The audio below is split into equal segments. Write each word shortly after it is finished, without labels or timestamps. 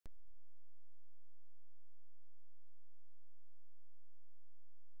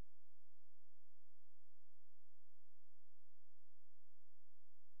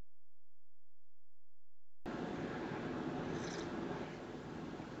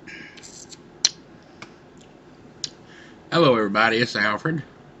Hello everybody, it's Alfred.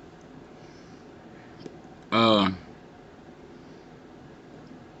 Uh,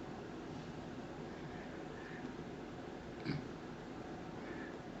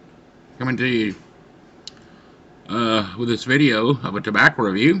 Coming to you with this video of a tobacco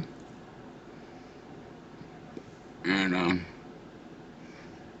review. And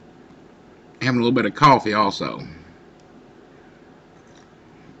having a little bit of coffee also.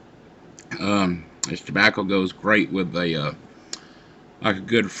 This tobacco goes great with a like a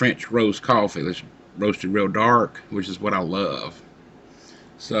good French roast coffee that's roasted real dark, which is what I love.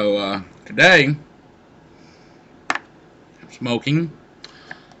 So today I'm smoking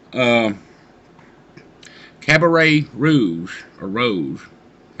Cabaret Rouge, or Rouge,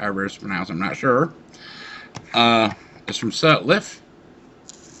 however it's pronounced, I'm not sure. It's from Sutliff,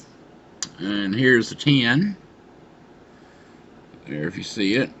 and here's the tin. There, if you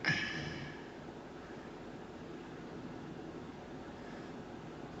see it.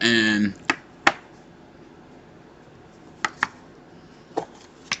 And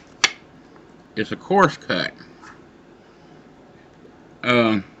it's a coarse cut.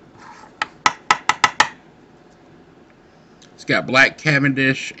 It's got black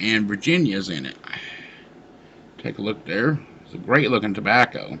Cavendish and Virginias in it. Take a look there. It's a great looking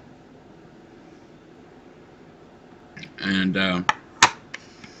tobacco. And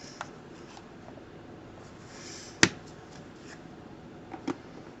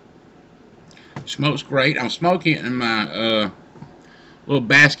smokes great. I'm smoking it in my little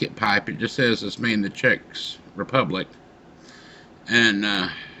basket pipe. It just says it's made in the Czech Republic, and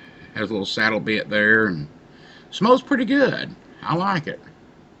has a little saddle bit there, and smells pretty good. I like it.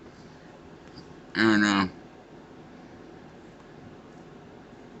 And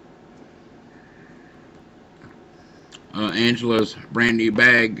Angela's brand new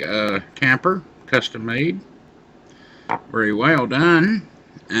bag tamper, custom made, very well done.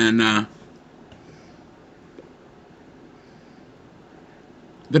 And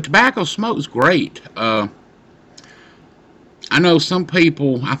the tobacco smokes great. I know some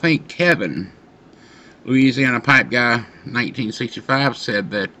people, I think Kevin, Louisiana pipe guy, 1965, said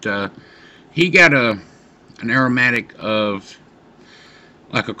that he got an aromatic of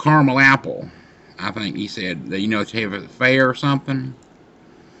like a caramel apple. I think he said that, you know, to have a fair or something.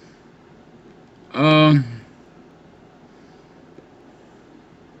 I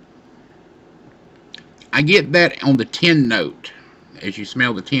get that on the tin note, as you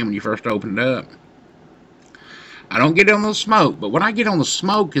smell the tin when you first open it up. I don't get it on the smoke, but what I get on the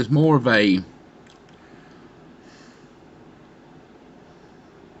smoke is more of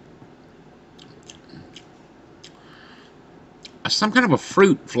some kind of a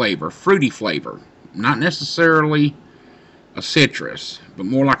fruit flavor, fruity flavor. Not necessarily a citrus, but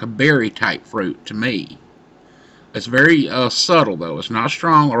more like a berry type fruit to me. It's very subtle though. It's not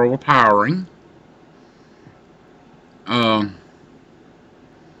strong or overpowering.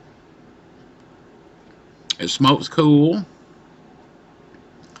 It smokes cool,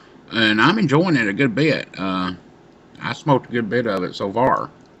 and I'm enjoying it a good bit. I smoked a good bit of it so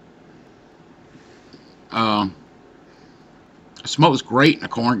far. It smokes great in a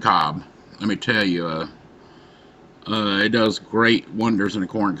corn cob. Let me tell you, it does great wonders in a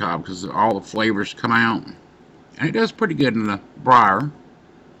corn cob because all the flavors come out, and it does pretty good in the briar.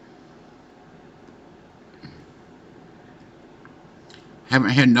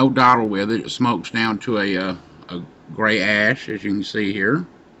 Haven't had no dawdle with it. It smokes down to a gray ash, as you can see here.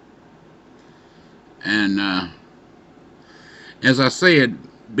 And as I said,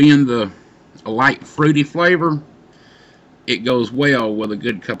 being a light fruity flavor, it goes well with a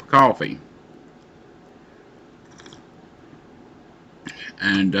good cup of coffee.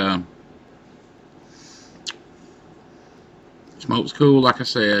 And smokes cool, like I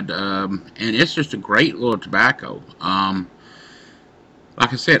said, and it's just a great little tobacco.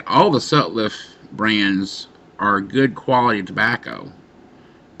 Like I said, all the Sutliff brands are good quality tobacco,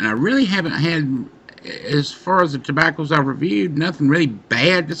 and I really haven't had, as far as the tobaccos I've reviewed, nothing really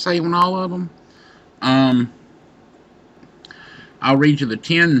bad to say on all of them. I'll read you the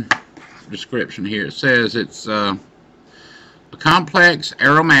tin description here. It says it's a complex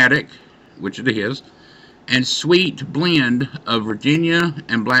aromatic, which it is, and sweet blend of Virginia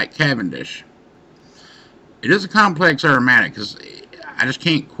and black Cavendish. It is a complex aromatic because I just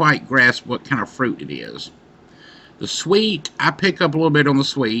can't quite grasp what kind of fruit it is. The sweet, I pick up a little bit on the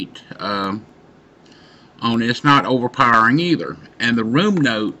sweet. On it. It's not overpowering either. And the room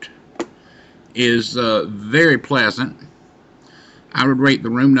note is very pleasant. I would rate the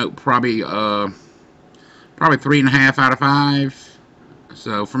room note probably 3.5 out of 5.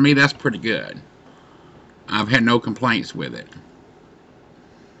 So for me, that's pretty good. I've had no complaints with it.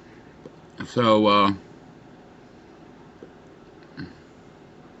 So,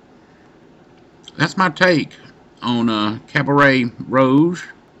 that's my take on Cabaret Rouge,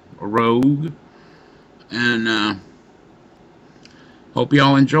 or Rogue, and hope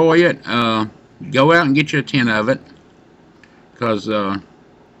y'all enjoy it. Go out and get you a tin of it, because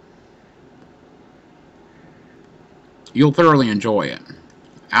you'll thoroughly enjoy it.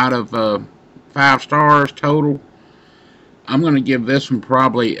 Out of 5 stars total, I'm going to give this one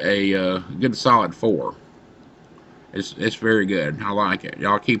probably a good solid 4. It's very good. I like it.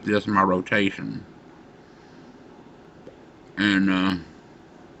 Y'all keep this in my rotation. And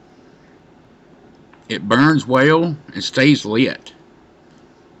it burns well and stays lit.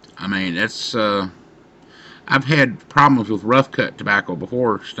 I mean, that's I've had problems with rough cut tobacco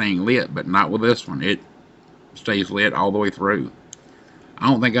before staying lit, but not with this one. It stays lit all the way through. I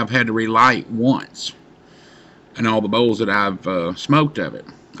don't think I've had to relight once in all the bowls that I've smoked of it.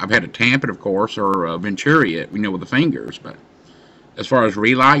 I've had to tamp it, of course, or venturi it, with the fingers, but as far as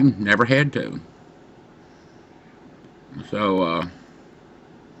relighting, never had to. So,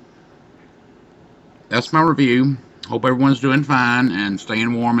 that's my review. Hope everyone's doing fine and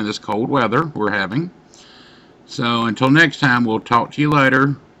staying warm in this cold weather we're having. So, until next time, we'll talk to you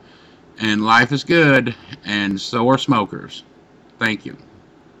later. And life is good, and so are smokers. Thank you.